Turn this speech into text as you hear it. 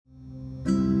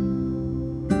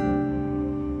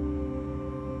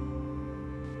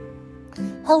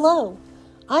Hello,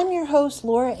 I'm your host,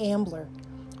 Laura Ambler.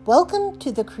 Welcome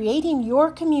to the Creating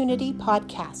Your Community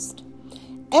podcast.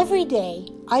 Every day,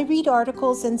 I read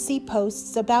articles and see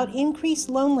posts about increased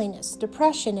loneliness,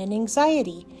 depression, and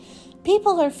anxiety.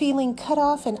 People are feeling cut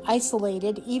off and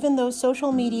isolated even though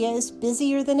social media is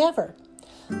busier than ever.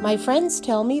 My friends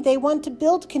tell me they want to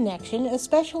build connection,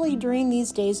 especially during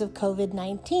these days of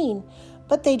COVID-19,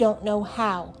 but they don't know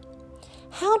how.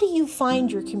 How do you find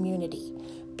your community?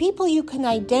 People you can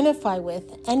identify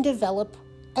with and develop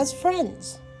as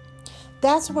friends.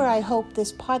 That's where I hope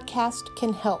this podcast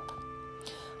can help.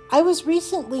 I was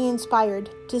recently inspired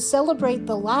to celebrate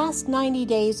the last 90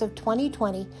 days of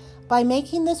 2020 by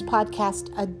making this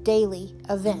podcast a daily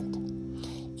event.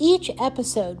 Each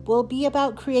episode will be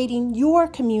about creating your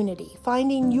community,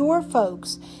 finding your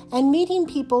folks, and meeting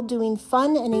people doing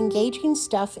fun and engaging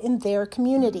stuff in their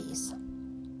communities.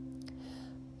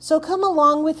 So come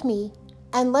along with me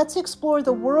and let's explore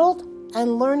the world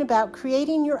and learn about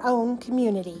creating your own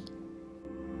community.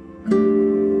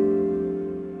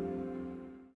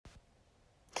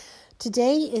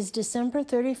 Today is December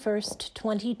 31st,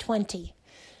 2020,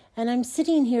 and I'm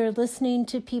sitting here listening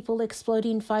to people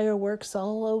exploding fireworks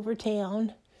all over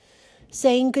town,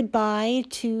 saying goodbye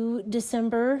to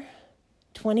December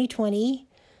 2020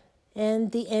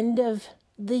 and the end of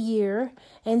the year,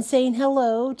 and saying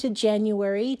hello to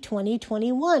January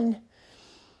 2021.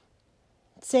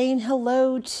 Saying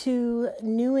hello to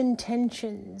new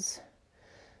intentions,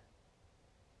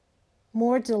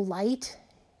 more delight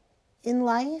in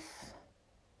life,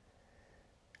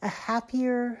 a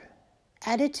happier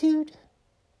attitude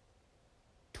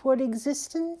toward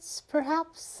existence,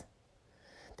 perhaps.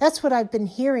 That's what I've been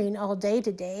hearing all day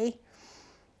today,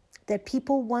 that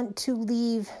people want to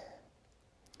leave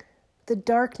the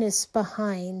darkness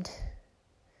behind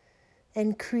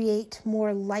and create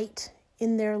more light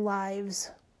in their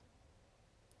lives.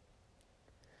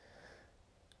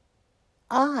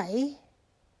 I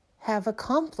have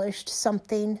accomplished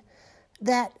something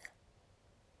that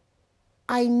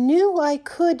I knew I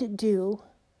could do,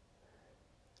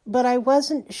 but I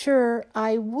wasn't sure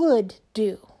I would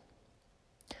do.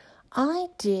 I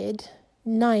did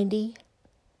 90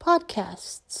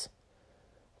 podcasts,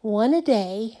 one a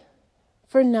day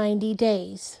for 90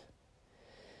 days.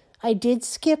 I did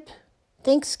skip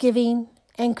Thanksgiving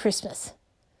and Christmas.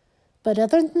 But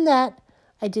other than that,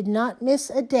 I did not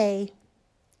miss a day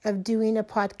of doing a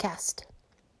podcast.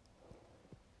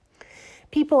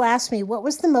 People ask me, what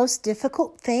was the most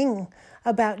difficult thing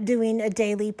about doing a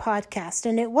daily podcast?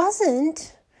 And it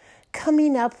wasn't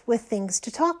coming up with things to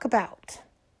talk about.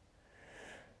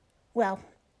 Well,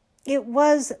 it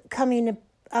was coming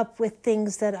up with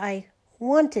things that I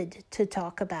wanted to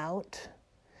talk about.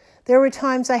 There were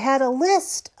times I had a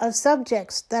list of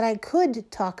subjects that I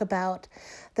could talk about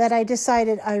that I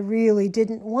decided I really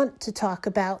didn't want to talk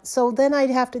about. So then I'd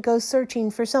have to go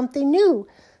searching for something new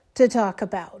to talk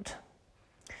about.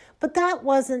 But that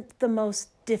wasn't the most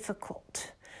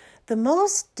difficult. The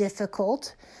most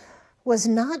difficult was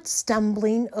not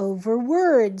stumbling over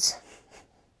words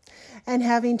and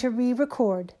having to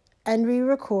re-record and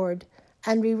re-record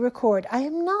and re-record. I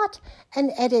am not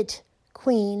an edit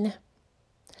queen.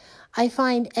 I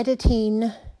find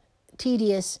editing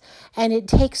tedious, and it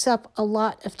takes up a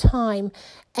lot of time,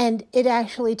 and it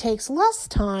actually takes less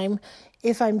time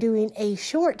if I'm doing a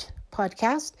short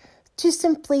podcast to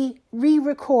simply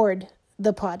re-record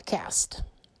the podcast.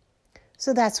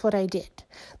 So that's what I did.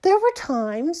 There were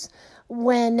times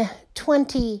when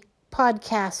 20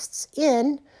 podcasts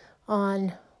in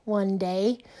on one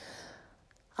day,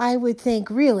 I would think,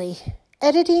 really,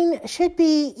 editing should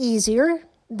be easier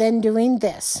than doing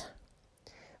this.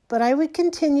 But I would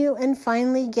continue and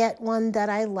finally get one that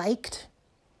I liked.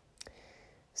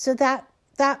 So that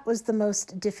was the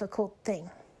most difficult thing.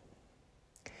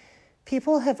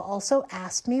 People have also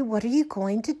asked me, what are you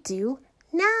going to do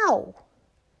now?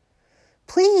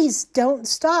 Please don't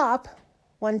stop,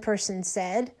 one person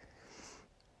said.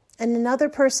 And another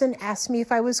person asked me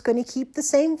if I was going to keep the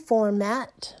same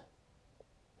format.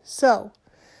 So,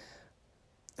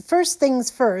 first things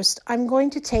first, I'm going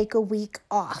to take a week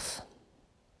off.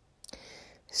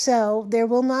 So there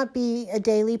will not be a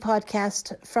daily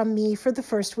podcast from me for the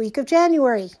first week of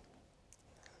January,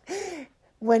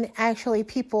 when actually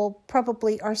people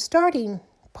probably are starting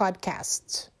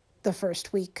podcasts the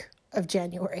first week of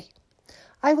January.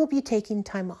 I will be taking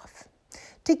time off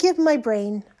to give my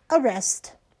brain a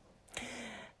rest.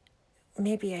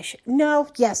 Maybe I should. No,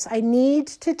 yes, I need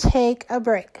to take a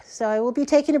break. So I will be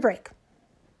taking a break.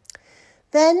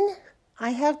 Then I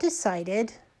have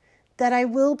decided that I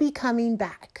will be coming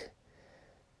back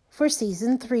for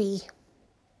season 3.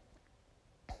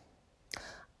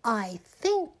 I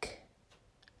think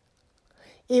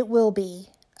it will be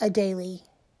a daily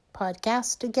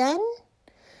podcast again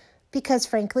because,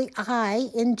 frankly, I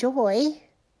enjoy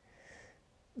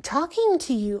talking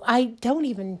to you. I don't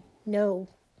even know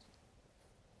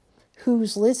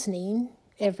who's listening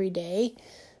every day,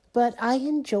 but I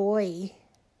enjoy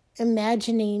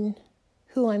imagining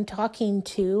who I'm talking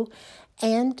to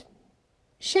and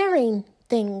sharing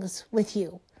things with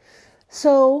you.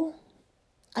 So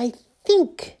I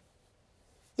think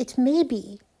it may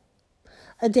be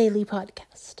a daily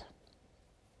podcast.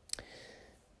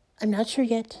 I'm not sure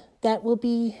yet. That will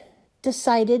be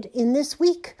decided in this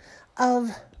week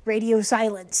of radio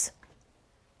silence.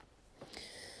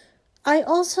 I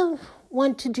also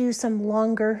want to do some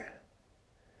longer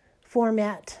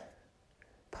format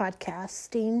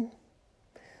podcasting.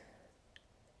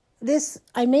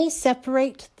 I may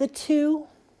separate the two,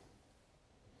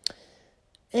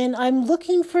 and I'm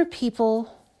looking for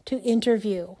people to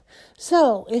interview.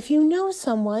 So if you know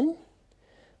someone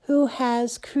who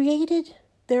has created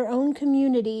their own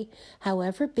community,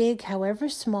 however big, however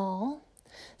small,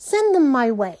 send them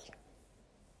my way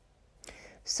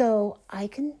so I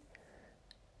can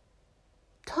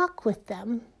talk with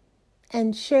them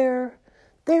and share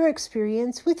their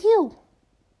experience with you.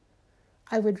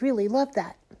 I would really love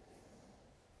that.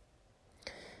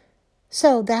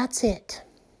 So that's it.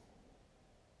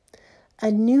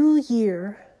 A new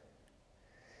year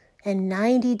and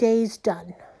 90 days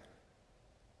done.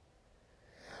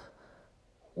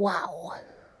 Wow.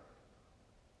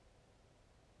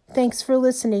 Thanks for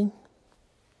listening.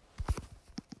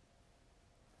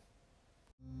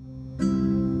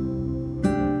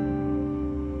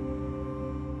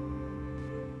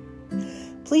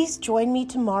 Please join me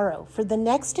tomorrow for the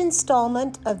next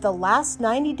installment of the last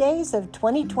 90 days of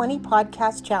 2020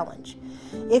 Podcast Challenge.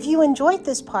 If you enjoyed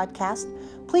this podcast,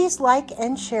 please like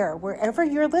and share wherever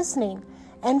you're listening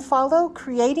and follow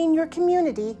Creating Your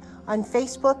Community on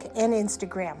Facebook and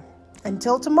Instagram.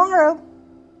 Until tomorrow.